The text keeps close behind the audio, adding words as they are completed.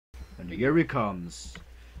here he comes.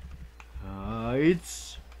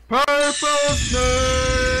 It's Purple Snake!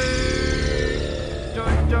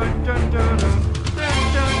 Dun, dun, dun, dun, dun,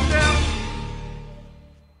 dun, dun, dun.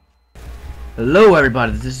 Hello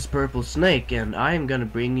everybody, this is Purple Snake and I am gonna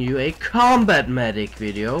bring you a combat medic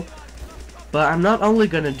video. But I'm not only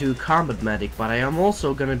gonna do combat medic, but I am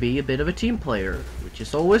also gonna be a bit of a team player, which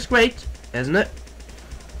is always great, isn't it?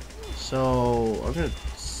 So I'm gonna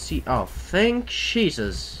see. Oh, thank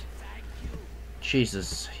Jesus.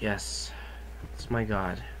 Jesus, yes. It's my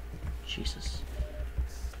God. Jesus.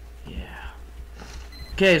 Yeah.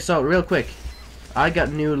 Okay, so real quick, I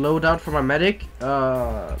got new loadout for my medic.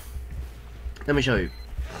 Let me show you.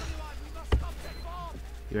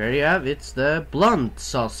 You already have. It's the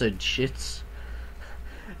Bluntsausage.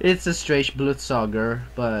 It's a straight Bluntsausage,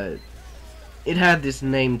 but it had this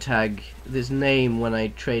name tag, this name when I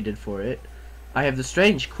traded for it. I have the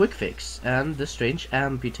strange quick fix and the strange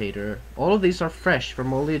amputator. All of these are fresh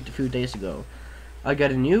from only a few days ago. I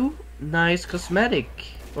got a new nice cosmetic,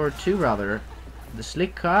 or two rather, the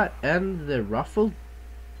slick cut and the ruffled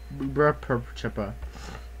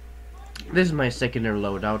This is my secondary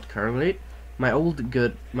loadout currently. My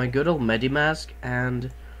good old Medimask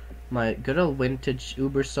and my good old vintage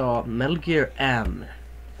Ubersaw Metal Gear M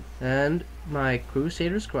and my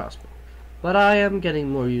Crusader's crossbow. But I am getting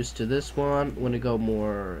more used to this one. I'm gonna go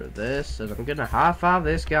more this, and I'm gonna high-five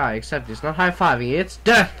this guy, except it's not high-fiving, it's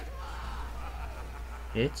death!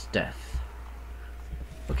 It's death.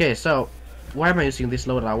 Okay, so why am I using this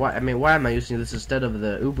loadout? Why am I using this instead of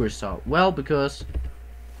the Ubersaw? Well, because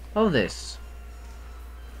of this.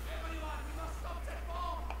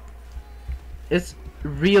 It's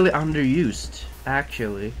really underused,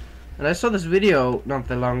 actually. And I saw this video not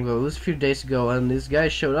that long ago, it was a few days ago, and this guy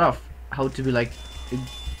showed off how to be like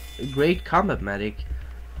a great combat medic.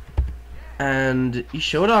 And he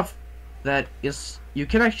showed off that you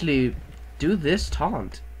can actually do this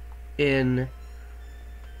taunt in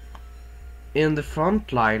the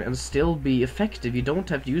front line and still be effective. You don't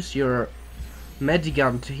have to use your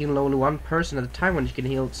medigun to heal only one person at a time when you can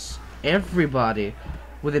heal everybody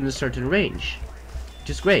within a certain range, which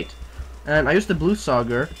is great. And I use the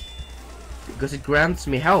Bluntsausage because it grants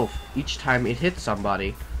me health each time it hits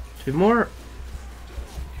somebody. To be more,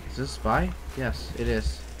 is this spy? Yes, it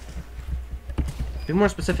is. To be more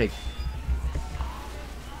specific,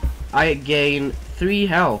 I gain 3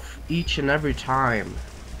 health each and every time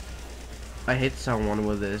I hit someone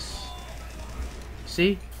with this.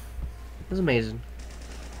 See? That's amazing.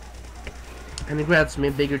 And it grants me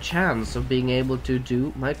a bigger chance of being able to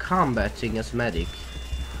do my combating as medic.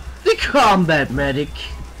 The combat medic!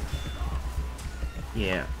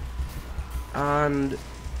 Yeah. And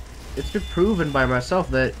it's been proven by myself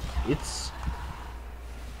that it's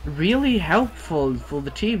really helpful for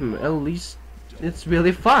the team. At least it's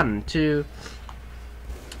really fun to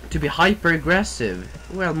be hyper aggressive.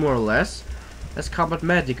 Well, more or less. As combat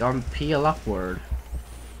medic on PL Upward.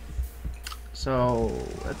 So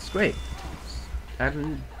that's great.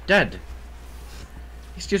 And dead.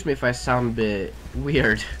 Excuse me if I sound a bit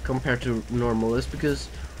weird compared to normal. It's because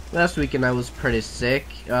last weekend I was pretty sick.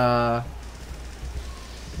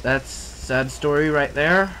 That's sad story right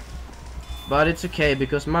there. But it's okay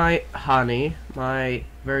because my honey, my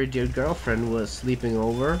very dear girlfriend, was sleeping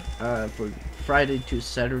over for Friday to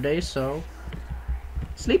Saturday. So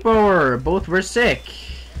sleepover. Both were sick.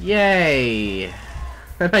 Yay!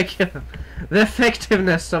 Like the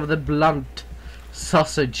effectiveness of the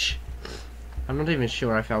Bluntsausage. I'm not even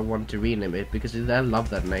sure if I want to rename it because I love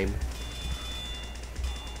that name.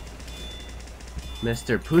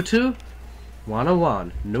 Mr. Putu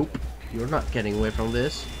 101. Nope, you're not getting away from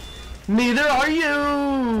this. Neither are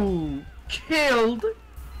you! Killed!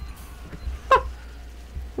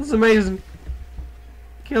 That's amazing.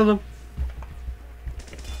 Killed him.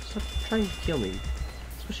 Stop trying to kill me.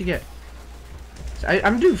 That's what you get.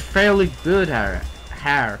 I'm doing fairly good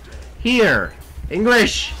here.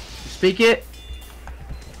 English, speak it.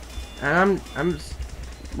 And I'm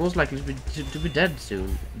most likely to be dead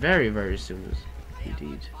soon, very very soon,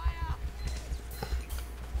 indeed.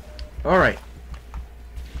 All right,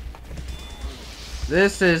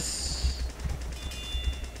 this is.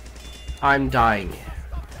 I'm dying.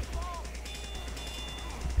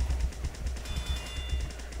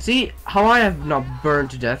 See how I have not burned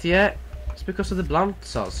to death yet? It's because of the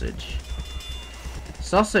Bluntsausage.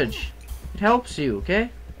 Sausage, it helps you, okay?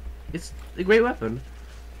 It's a great weapon.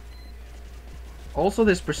 Also,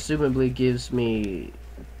 this presumably gives me,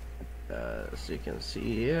 as you can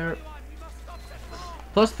see here,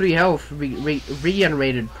 plus 3 health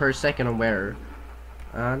regenerated per second of wearer.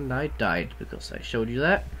 And I died because I showed you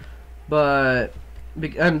that. But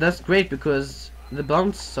and that's great because the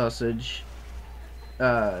Bluntsausage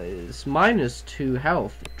is -2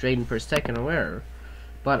 health drained per second aware,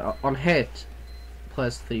 but on hit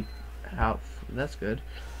 +3 health. That's good.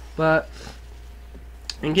 But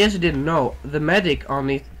in case you didn't know, the medic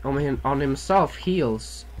on himself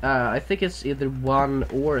heals. I think it's either 1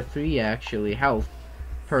 or 3 actually health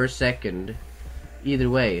per second, either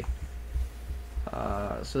way.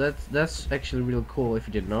 So that's actually real cool if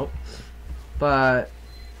you didn't know. But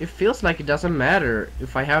it feels like it doesn't matter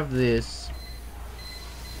if I have this.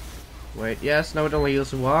 Wait, yes, now it only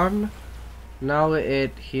heals 1. Now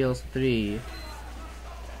it heals 3.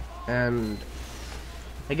 And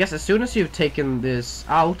I guess as soon as you've taken this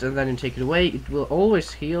out and then you take it away, it will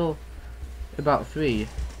always heal about 3.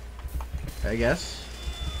 I guess.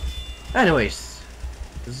 Anyways,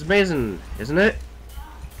 this is amazing, isn't it?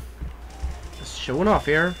 Just showing off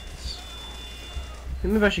here.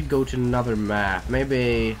 Maybe I should go to another map.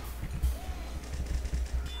 Maybe.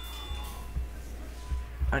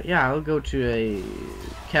 Yeah, I'll go to a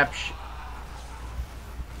capture.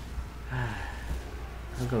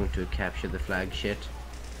 I'm going to capture the flag shit.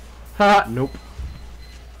 Ha! Nope.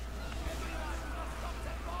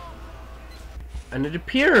 And it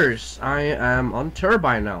appears I am on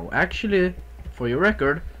Turbine now. Actually, for your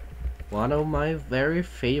record, one of my very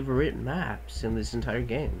favorite maps in this entire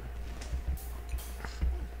game.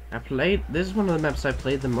 This is one of the maps I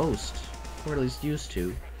played the most, or at least used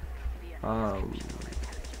to.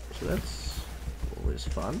 So that's always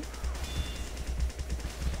fun.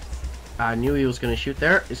 I knew he was gonna shoot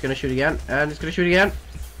there. He's gonna shoot again, and he's gonna shoot again.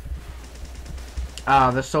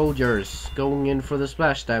 The soldiers going in for the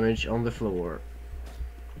splash damage on the floor.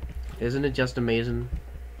 Isn't it just amazing?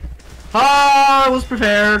 I was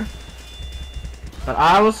prepared, but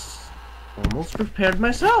I was almost prepared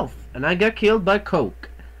myself, and I got killed by Coke.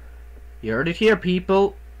 You heard it here,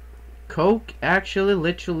 people. Coke actually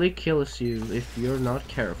literally kills you if you're not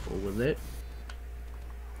careful with it.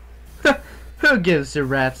 Who gives a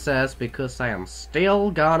rat's ass, because I am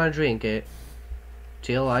still gonna drink it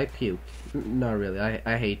till I puke. Not really,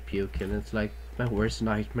 I hate puking. It's like my worst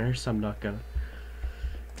nightmare, so I'm not gonna.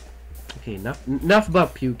 Okay, enough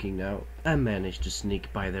about puking now. I managed to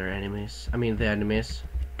sneak by their enemies. I mean the enemies,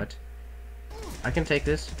 but I can take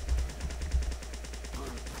this.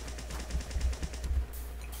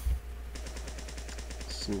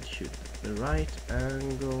 Shoot the right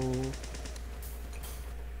angle.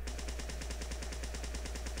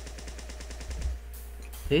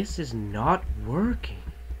 This is not working.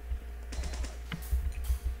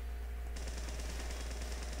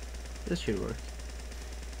 This should work.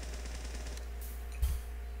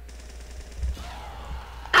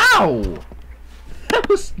 Ow! That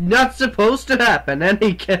was not supposed to happen, and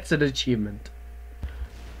he gets an achievement.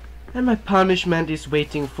 And my punishment is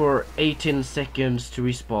waiting for 18 seconds to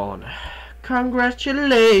respawn.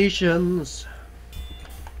 Congratulations!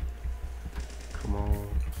 Come on,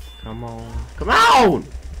 come on, come on!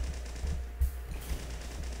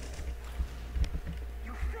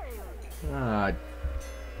 Ah,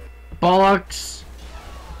 bollocks!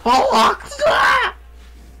 Bollocks! Ah!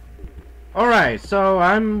 Alright, so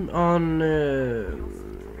I'm on.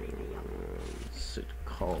 What's it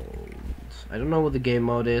called? I don't know what the game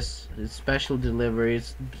mode is. It's special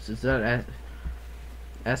deliveries. Is that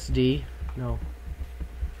SD? No.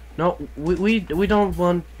 No, we don't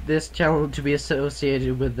want this channel to be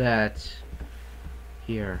associated with that.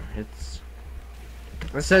 Here, it's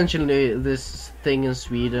essentially this thing in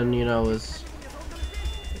Sweden. You know, is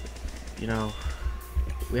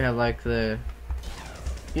we have like the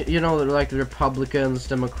like the Republicans,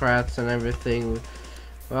 Democrats, and everything.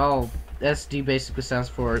 Well, SD basically stands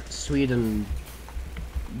for Sweden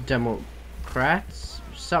Democrats,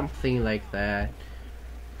 something like that,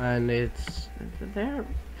 and it's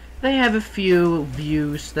they have a few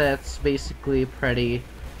views that's basically pretty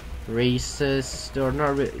racist, or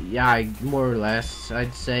not yeah, more or less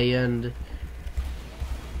I'd say, and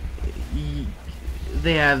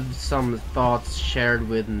they have some thoughts shared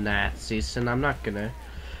with Nazis, and I'm not gonna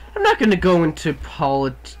go into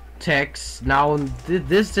politics now.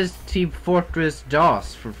 This is Team Fortress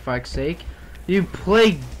DOS, for fuck's sake. You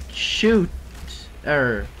play shooter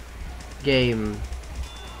game.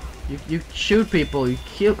 You shoot people. You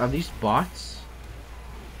kill. Are these bots?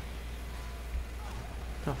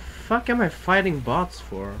 The fuck am I fighting bots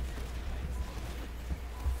for?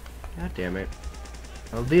 God damn it!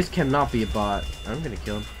 Well, this cannot be a bot. I'm gonna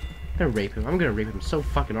kill him. I'm gonna rape him. I'm gonna rape him so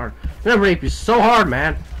fucking hard. I'm gonna rape you so hard,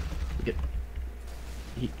 man.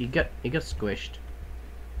 He got squished.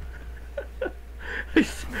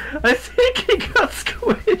 I think he got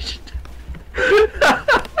squished.